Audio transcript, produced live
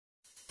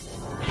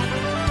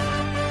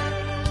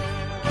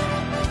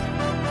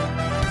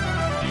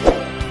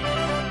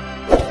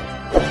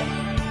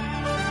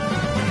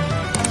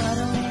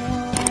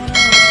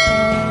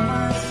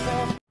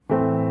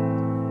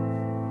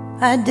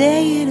I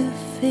dare you to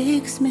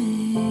fix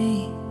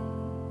me.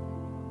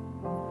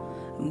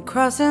 I'm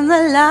crossing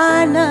the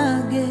line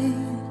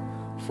again,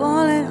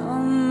 falling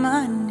on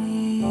my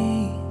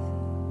knees.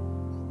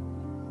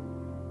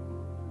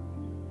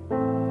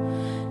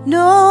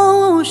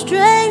 No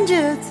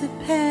stranger to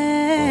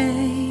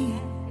pain,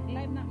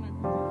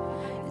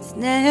 it's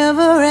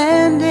never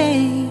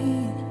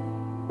ending,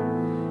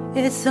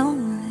 it's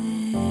only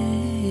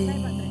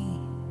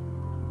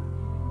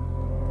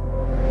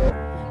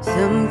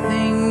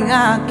something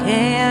I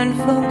can't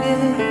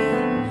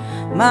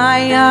forget.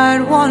 My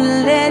heart won't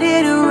let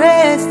it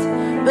rest,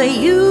 but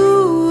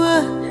you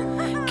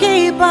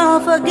keep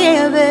on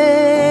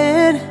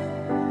forgiving.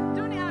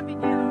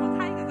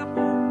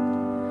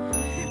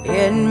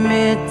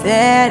 Admit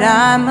that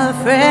I'm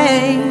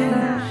afraid.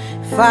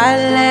 If I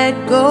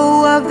let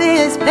go of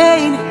this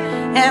pain,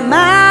 am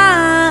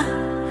I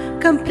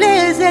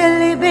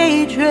completely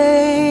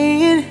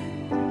betrayed?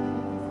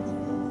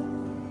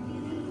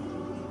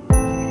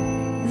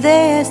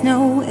 There's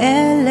no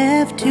air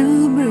left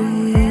to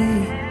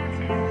breathe.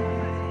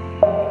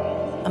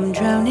 I'm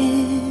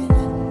drowning,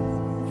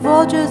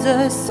 vultures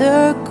are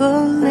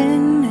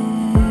circling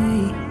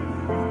me.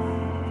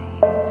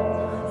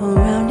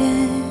 Around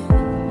it,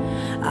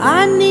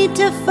 I need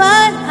to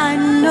fight. I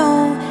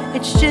know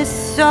it's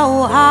just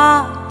so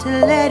hard to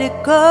let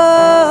it go.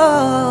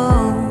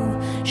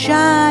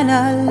 Shine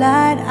a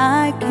light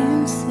I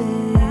can see.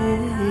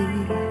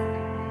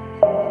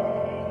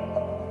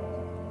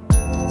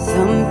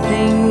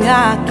 Something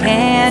I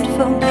can't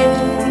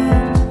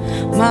forget.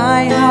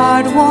 My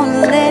heart won't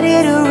let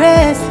it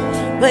rest,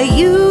 but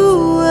you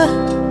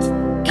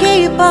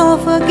keep on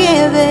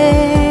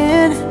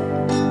forgiving.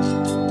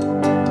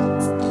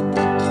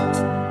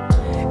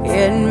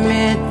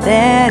 Admit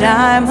that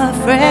I'm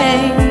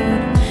afraid.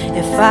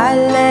 If I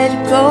let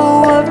go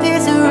of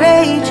this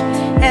rage,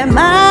 am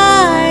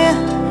I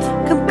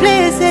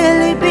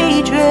completely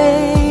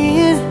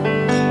betrayed?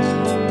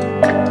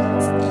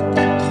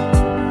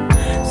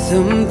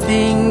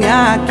 Something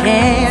I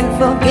can't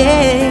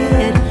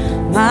forget.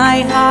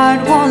 My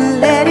heart won't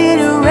let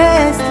it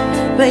rest,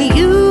 but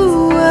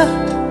you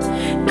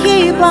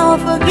keep on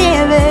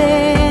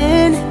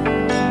forgiving.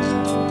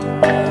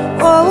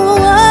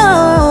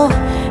 Oh,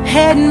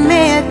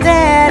 admit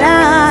that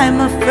I'm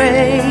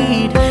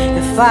afraid.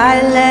 If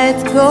I let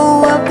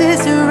go of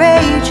this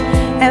rage,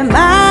 am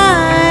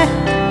I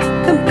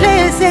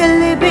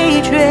completely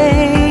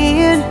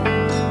betrayed?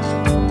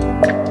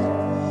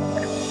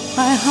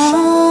 My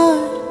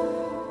heart,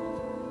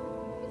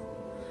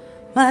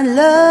 my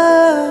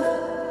love,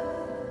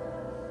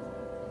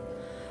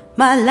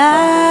 my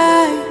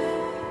life,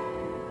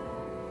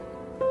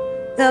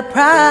 the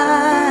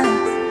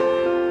price.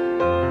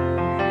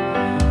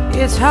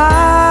 It's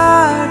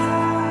hard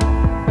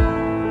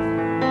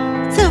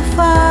to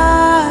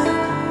fight,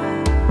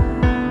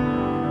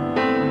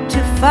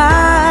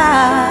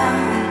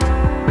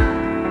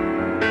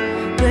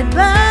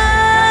 goodbye.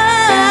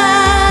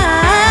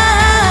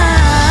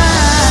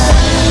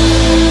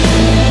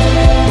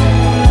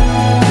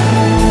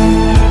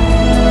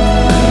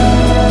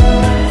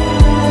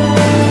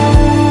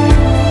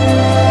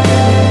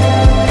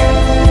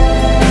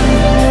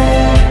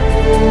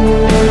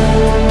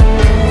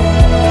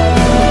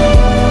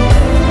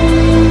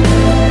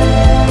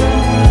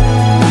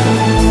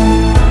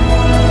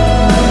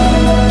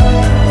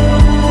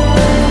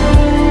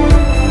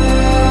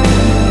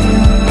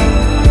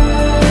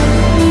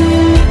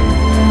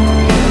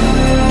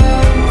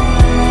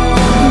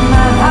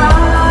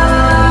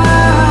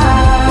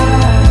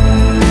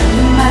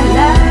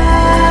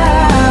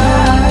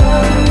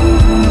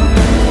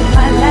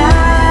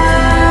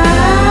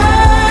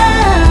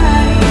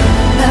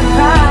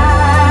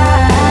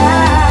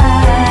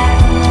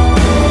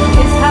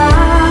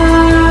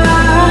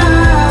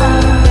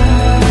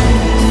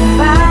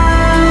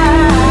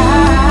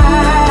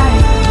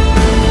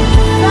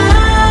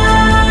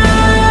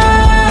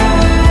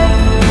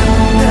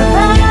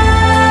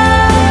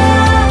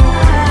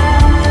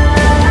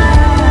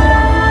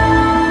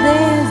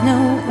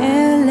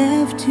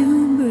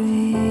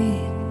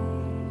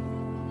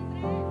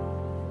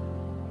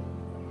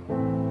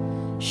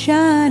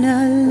 Shine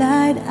a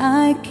light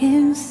I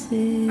can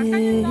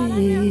see.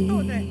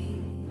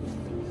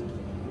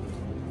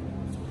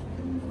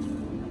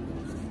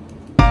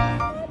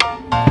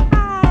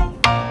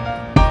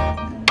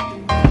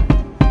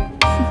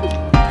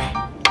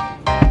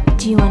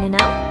 Do you want to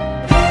know?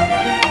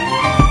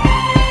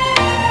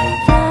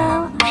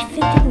 Well, I've been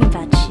thinking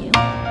about you,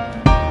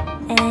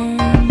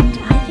 and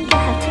I think I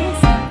have to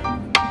listen,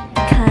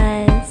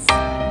 because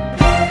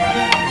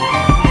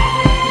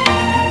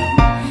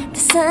the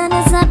sun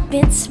is up,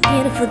 it's a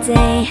beautiful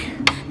day.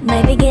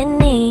 My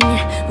beginning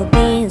will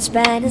be as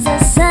bright as the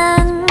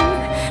sun.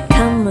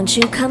 Come, won't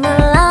you come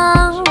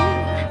along?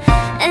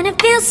 And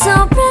it feels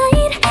so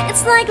bright,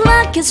 it's like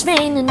luck is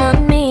raining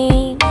on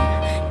me.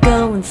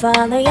 Go and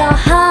follow your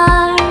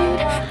heart,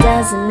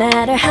 doesn't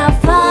matter how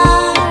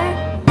far.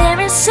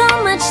 There is so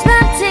much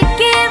love to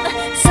give,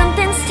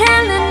 something's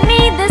telling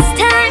me this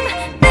time.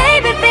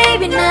 Baby,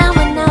 baby, now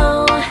I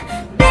know.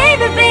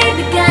 Baby,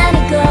 baby,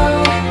 gotta go.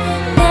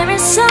 There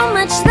is so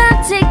much love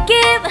to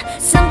give.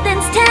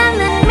 Something's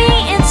telling me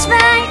it's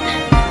right.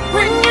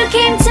 When you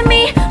came to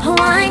me, oh,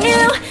 I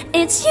knew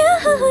it's you,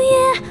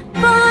 yeah,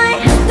 boy.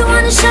 The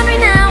one to show me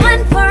now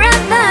and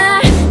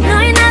forever. No,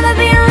 you'll never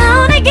be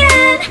alone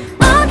again.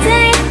 All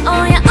day,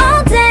 oh yeah,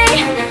 all day.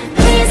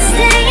 Please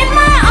stay in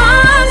my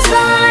arms,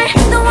 boy.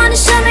 The one to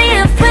show me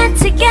if we're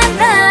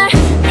together.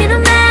 It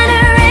don't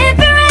matter if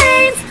it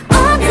rains.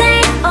 All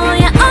day, oh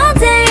yeah, all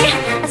day.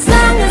 As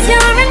long as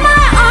you're in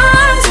my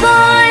arms,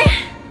 boy.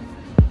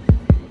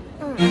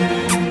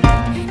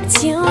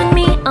 It's you and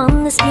me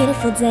on this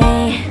beautiful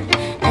day.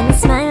 And I'm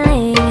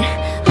smiling,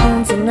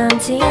 holding on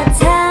to you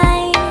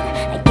tight.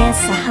 I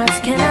guess our hearts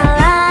can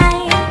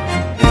align.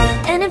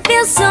 And it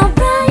feels so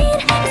right.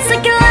 It's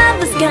like your love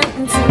has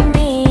gotten to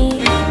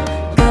me.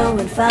 Go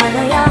and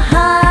follow your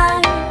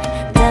heart.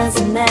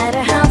 Doesn't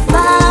matter how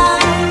far.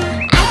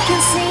 I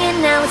can see it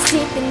now, it's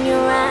deep in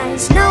your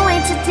eyes. No way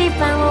to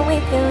define what we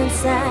feel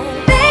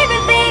inside. Baby,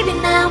 baby,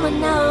 now I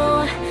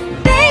know.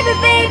 Baby,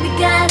 baby,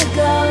 gotta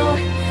go.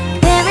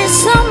 There is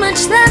so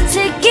much love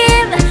to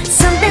give.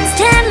 Something's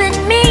telling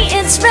me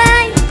it's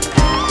right.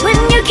 When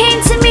you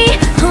came to me,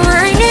 oh,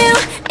 I knew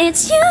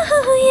it's you,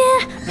 yeah,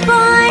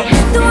 boy.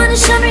 The one to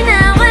show me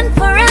now